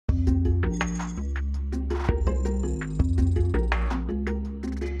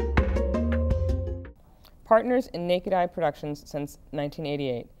Partners in Naked Eye Productions since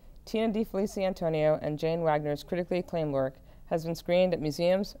 1988, Tina DiFeliciantonio and Jane Wagner's critically acclaimed work has been screened at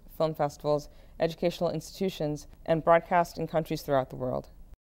museums, film festivals, educational institutions, and broadcast in countries throughout the world.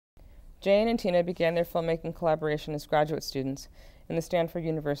 Jane and Tina began their filmmaking collaboration as graduate students in the Stanford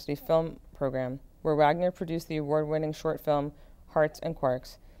University film program, where Wagner produced the award-winning short film Hearts and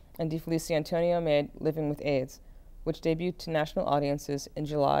Quarks, and DiFeliciantonio made Living with AIDS, which debuted to national audiences in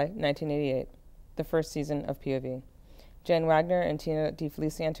July 1988, the first season of POV. Jane Wagner and Tina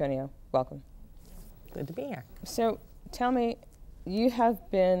DiFeliciantonio, welcome. Good to be here. So tell me, you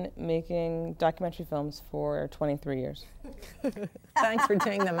have been making documentary films for 23 years. Thanks for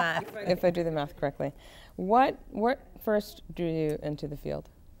doing the math. If I do the math correctly. What first drew you into the field?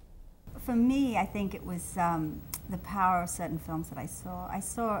 For me, I think it was the power of certain films that I saw. I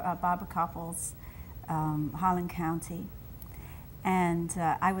saw Barbara Koppel's Harlan County, and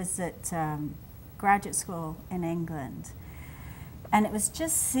I was at graduate school in England, and it was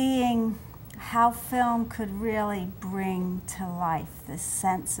just seeing how film could really bring to life this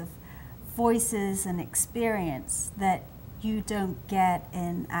sense of voices and experience that you don't get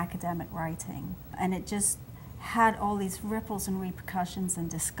in academic writing. And it just had all these ripples and repercussions and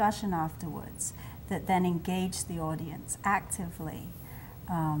discussion afterwards that then engaged the audience actively.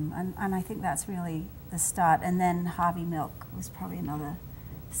 And I think that's really the start. And then Harvey Milk was probably another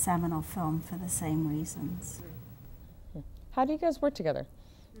seminal film for the same reasons. How do you guys work together?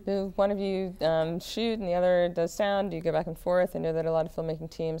 Do one of you shoot and the other does sound? Do you go back and forth? I know that a lot of filmmaking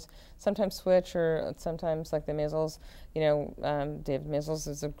teams sometimes switch, or sometimes, like the Maisels, you know, David Maisels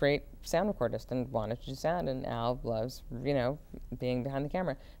is a great sound recordist and wanted to do sound, and Al loves, you know, being behind the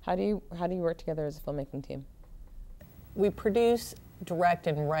camera. How do you work together as a filmmaking team? We produce, direct,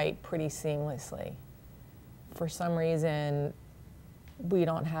 and write pretty seamlessly. For some reason, we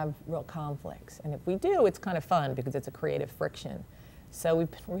don't have real conflicts, and if we do, it's kind of fun because it's a creative friction. So we've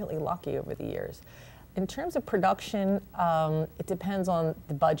been really lucky over the years. In terms of production, it depends on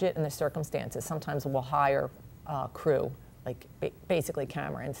the budget and the circumstances. Sometimes we'll hire crew, like basically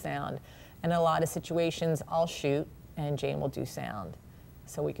camera and sound. And in a lot of situations, I'll shoot and Jane will do sound.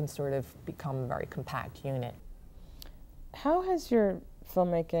 So we can sort of become a very compact unit. How has your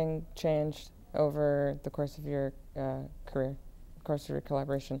filmmaking changed over the course of your career, the course of your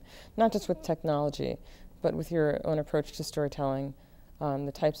collaboration? Not just with technology, but with your own approach to storytelling,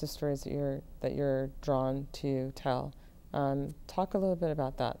 the types of stories that you're drawn to tell. Talk a little bit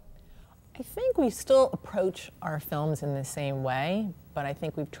about that. I think we still approach our films in the same way, but I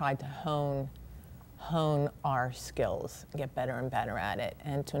think we've tried to hone our skills, get better and better at it,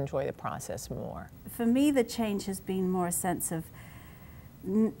 and to enjoy the process more. For me, the change has been more a sense of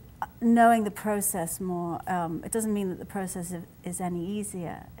knowing the process more. It doesn't mean that the process is any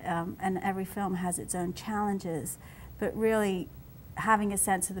easier, and every film has its own challenges, but really having a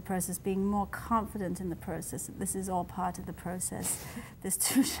sense of the process, being more confident in the process, that this is all part of the process. This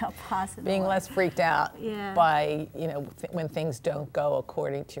too shall pass. Being less freaked out by, you know, when things don't go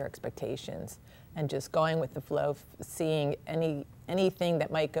according to your expectations, and just going with the flow, seeing anything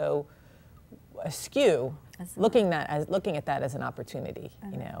that might go askew, looking at that as an opportunity,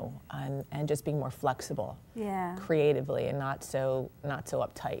 you know, and just being more flexible, creatively, and not so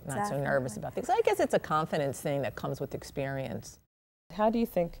uptight, not so nervous about things. I guess it's a confidence thing that comes with experience. How do you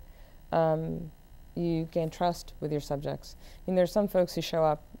think you gain trust with your subjects? I mean, there's some folks who show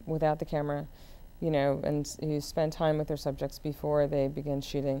up without the camera, you know, and who spend time with their subjects before they begin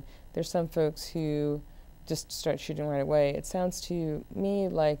shooting. There's some folks who just start shooting right away. It sounds to me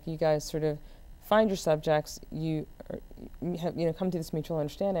like you guys sort of find your subjects, you know, come to this mutual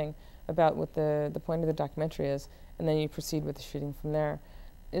understanding about what the point of the documentary is, and then you proceed with the shooting from there.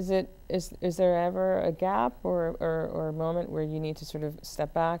 Is there ever a gap or a moment where you need to sort of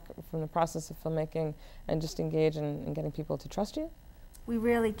step back from the process of filmmaking and just engage in getting people to trust you? We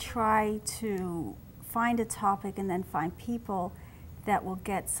really try to find a topic and then find people that will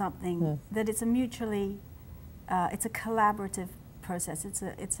get something, that it's a mutually, it's a collaborative process,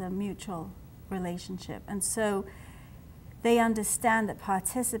 it's a mutual relationship. And so they understand that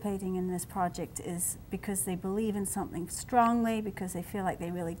participating in this project is because they believe in something strongly, because they feel like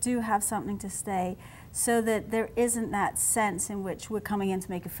they really do have something to say, so that there isn't that sense in which we're coming in to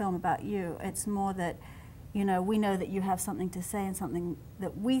make a film about you. It's more that, you know, we know that you have something to say and something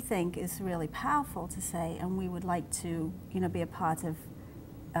that we think is really powerful to say, and we would like to, you know, be a part of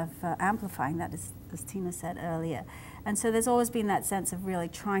amplifying that, as Tina said earlier. And so there's always been that sense of really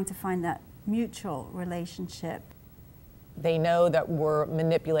trying to find that mutual relationship. They know that we're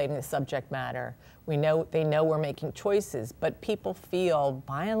manipulating the subject matter. They know we're making choices, but people feel,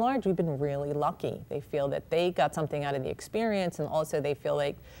 by and large, we've been really lucky. They feel that they got something out of the experience, and also they feel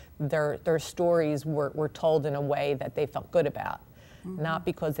like their stories were told in a way that they felt good about. Mm-hmm. Not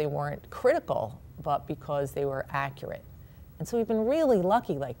because they weren't critical, but because they were accurate. And so we've been really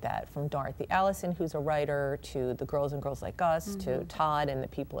lucky like that, from Dorothy Allison, who's a writer, to the Girls and Girls Like Us, mm-hmm. to Todd and the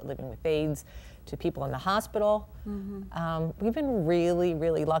people at Living with AIDS, to people in the hospital. Mm-hmm. We've been really,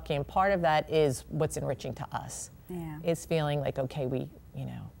 really lucky, and part of that is what's enriching to us. Yeah. Is feeling like, okay, we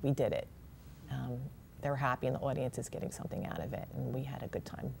did it. They're happy, and the audience is getting something out of it, and we had a good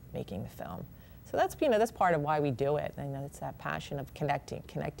time making the film. So that's part of why we do it. I know it's that passion of connecting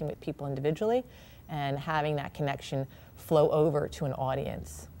with people individually, and having that connection flow over to an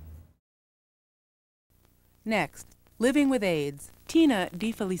audience. Next, Living with AIDS, Tina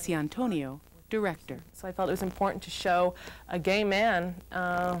DiFeliciantonio, director. So I felt it was important to show a gay man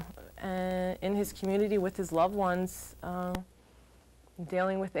in his community with his loved ones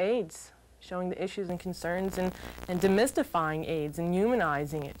dealing with AIDS, showing the issues and concerns, and demystifying AIDS and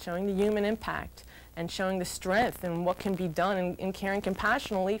humanizing it, showing the human impact, and showing the strength and what can be done in caring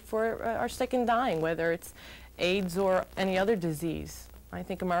compassionately for our sick and dying, whether it's AIDS or any other disease. I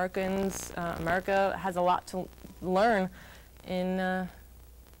think America has a lot to learn in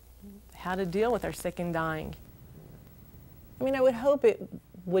how to deal with our sick and dying. I mean, I would hope it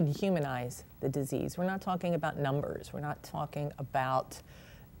would humanize the disease. We're not talking about numbers. We're not talking about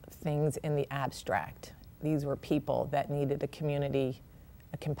things in the abstract. These were people that needed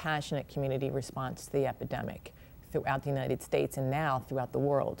a compassionate community response to the epidemic throughout the United States and now throughout the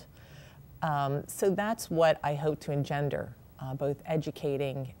world. So that's what I hope to engender, both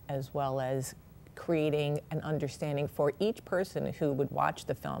educating as well as creating an understanding for each person who would watch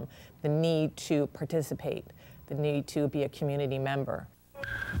the film, the need to participate, the need to be a community member.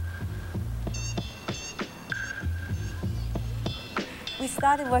 We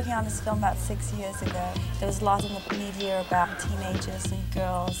started working on this film about 6 years ago. There was a lot in the media about teenagers and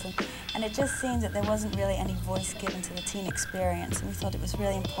girls, and it just seemed that there wasn't really any voice given to the teen experience, and we thought it was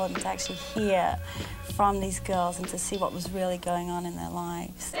really important to actually hear from these girls and to see what was really going on in their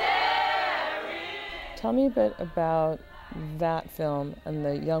lives. Tell me a bit about that film and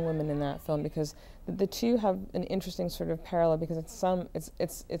the young women in that film, because the two have an interesting sort of parallel, because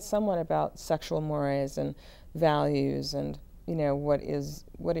it's somewhat about sexual mores and values, and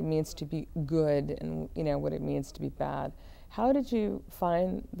what it means to be good, and what it means to be bad. How did you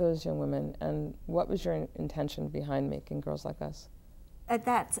find those young women, and what was your intention behind making Girls Like Us? At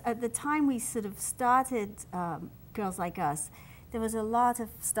the time we sort of started Girls Like Us, there was a lot of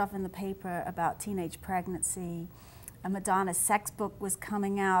stuff in the paper about teenage pregnancy. A Madonna's sex book was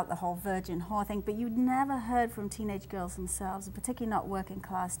coming out, the whole virgin whore thing, but you'd never heard from teenage girls themselves, particularly not working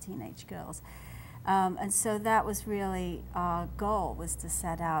class teenage girls. And so that was really our goal, was to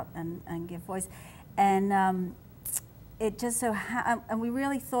set out and give voice. And it just so and we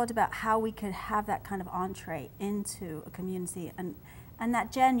really thought about how we could have that kind of entree into a community, and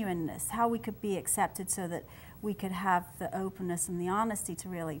that genuineness, how we could be accepted so that we could have the openness and the honesty to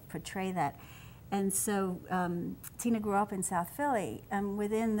really portray that. And so Tina grew up in South Philly, and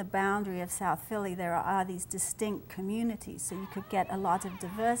within the boundary of South Philly there are these distinct communities, so you could get a lot of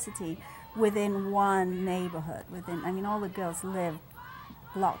diversity within one neighborhood. All the girls lived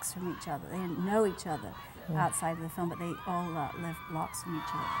blocks from each other. They didn't know each other outside of the film, but they all lived blocks from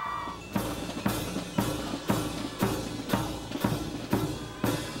each other.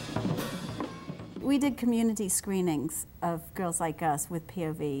 We did community screenings of Girls Like Us with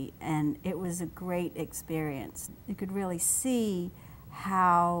POV, and it was a great experience. You could really see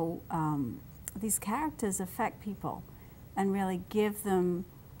how these characters affect people and really give them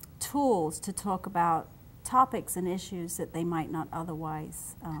tools to talk about topics and issues that they might not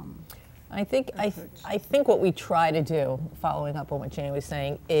otherwise I think what we try to do, following up on what Jane was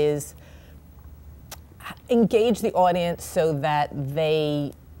saying, is engage the audience so that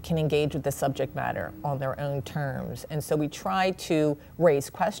they can engage with the subject matter on their own terms. And so we try to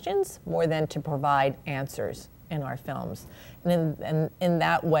raise questions more than to provide answers in our films. And in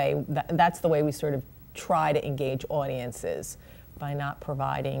that way, that's the way we sort of try to engage audiences, by not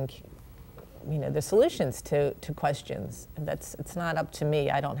providing the solutions to questions. It's not up to me.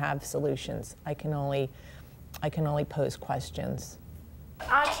 I don't have solutions. I can only pose questions.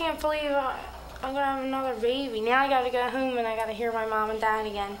 I can't believe I'm gonna have another baby. Now I gotta go home and I gotta hear my mom and dad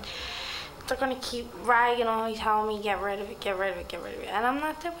again. They're gonna keep ragging on me, telling me, get rid of it, get rid of it, get rid of it, and I'm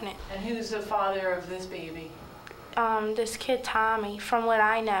not doing it. And who's the father of this baby? This kid Tommy. From what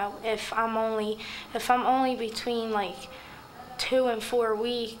I know, if I'm only between like 2 and 4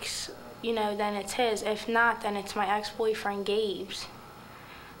 weeks, you know, then it's his. If not, then it's my ex-boyfriend Gabe's.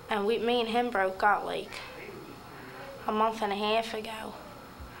 And me and him broke up like a month and a half ago.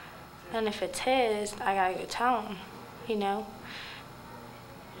 And if it's his, I gotta go tell him, you know.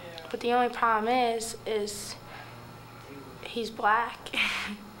 But the only problem is he's black.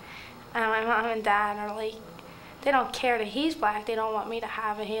 And my mom and dad are like, they don't care that he's black. They don't want me to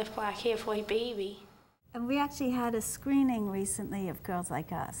have a half black, half white baby. And we actually had a screening recently of Girls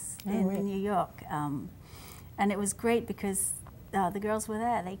Like Us in New York. And it was great because the girls were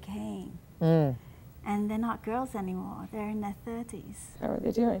there, they came. And they're not girls anymore, they're in their 30s. How are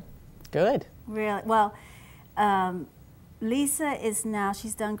they doing? Good. Really, well, Lisa is now,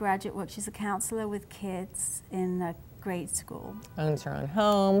 she's done graduate work, she's a counselor with kids in a grade school. Owns her own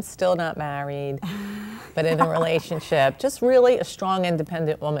home, still not married, but in a relationship. Just really a strong,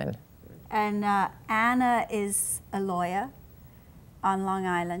 independent woman. And Anna is a lawyer on Long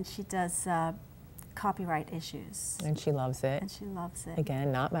Island. She does copyright issues. And she loves it. And she loves it.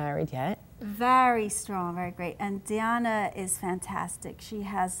 Again, not married yet. Very strong, very great. And Diana is fantastic. She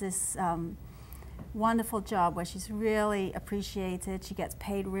has this wonderful job where she's really appreciated. She gets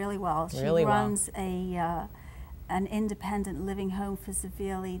paid really well. She runs an independent living home for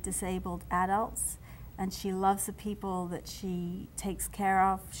severely disabled adults. And she loves the people that she takes care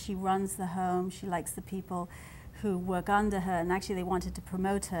of. She runs the home. She likes the people who work under her. And actually, they wanted to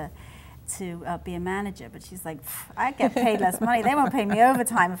promote her to be a manager. But she's like, I get paid less money. They won't pay me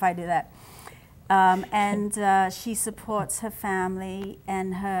overtime if I do that. And she supports her family.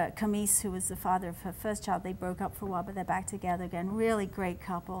 And her Camise, who was the father of her first child, they broke up for a while, but they're back together again. Really great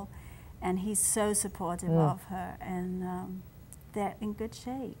couple. And he's so supportive of her. And they're in good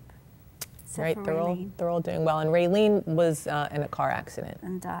shape. Right, they're all doing well. And Raylene was in a car accident.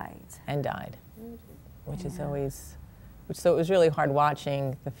 And died. And died, which is always, so it was really hard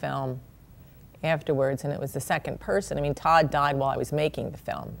watching the film afterwards, and it was the second person. I mean, Todd died while I was making the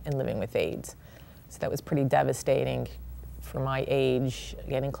film and living with AIDS. So that was pretty devastating for my age,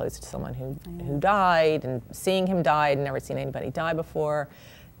 getting close to someone who died and seeing him die. I'd never seen anybody die before.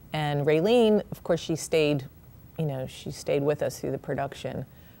 And Raylene, of course, she stayed, you know, she stayed with us through the production.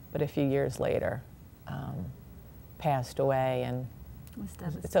 But a few years later, passed away, and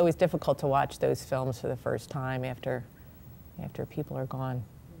it's always difficult to watch those films for the first time after people are gone.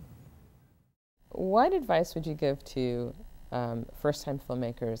 What advice would you give to first-time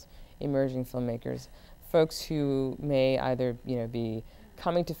filmmakers, emerging filmmakers, folks who may either be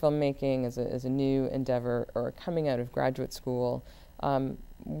coming to filmmaking as a new endeavor or coming out of graduate school?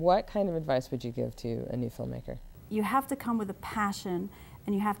 What kind of advice would you give to a new filmmaker? You have to come with a passion.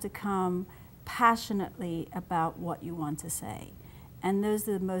 And you have to come passionately about what you want to say. And those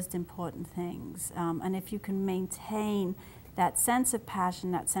are the most important things. And if you can maintain that sense of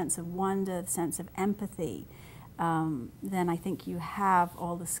passion, that sense of wonder, the sense of empathy, then I think you have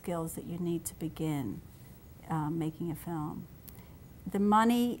all the skills that you need to begin making a film. The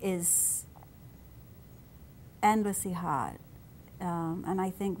money is endlessly hard. And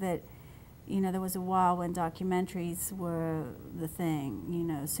I think that there was a while when documentaries were the thing,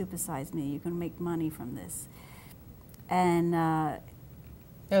 Supersize Me, you can make money from this. And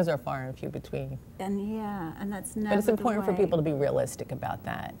those are far and few between. And and that's never But it's important for people to be realistic about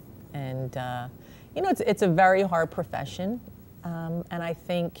that. And it's a very hard profession. And I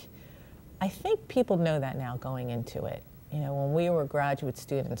think people know that now going into it. When we were graduate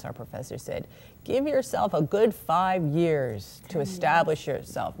students, our professor said, give yourself a good 5 years to establish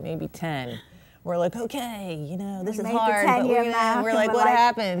yourself, maybe 10. We're like, okay, this is hard, but we're like, what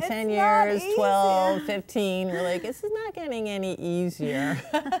happened? 10 years, 12, 15. We're like, this is not getting any easier.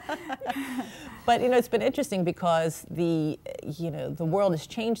 But it's been interesting because the world has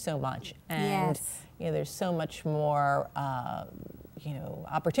changed so much, and there's so much more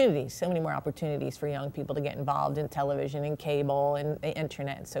opportunities, so many more opportunities for young people to get involved in television and cable and the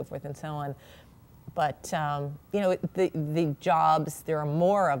internet and so forth and so on. But the jobs, there are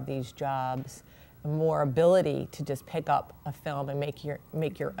more of these jobs, more ability to just pick up a film and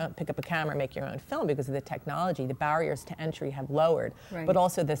pick up a camera and make your own film because of the technology. The barriers to entry have lowered, but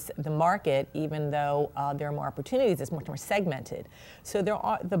also the market, even though there are more opportunities, is much more segmented. So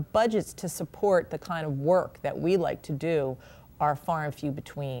the budgets to support the kind of work that we like to do are far and few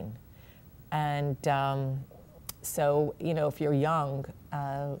between. And so, if you're young,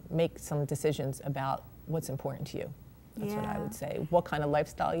 make some decisions about what's important to you. That's what I would say. What kind of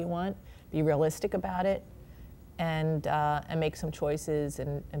lifestyle you want, be realistic about it, and make some choices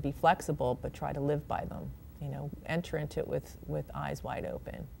and be flexible, but try to live by them. Enter into it with eyes wide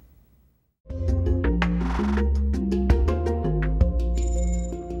open.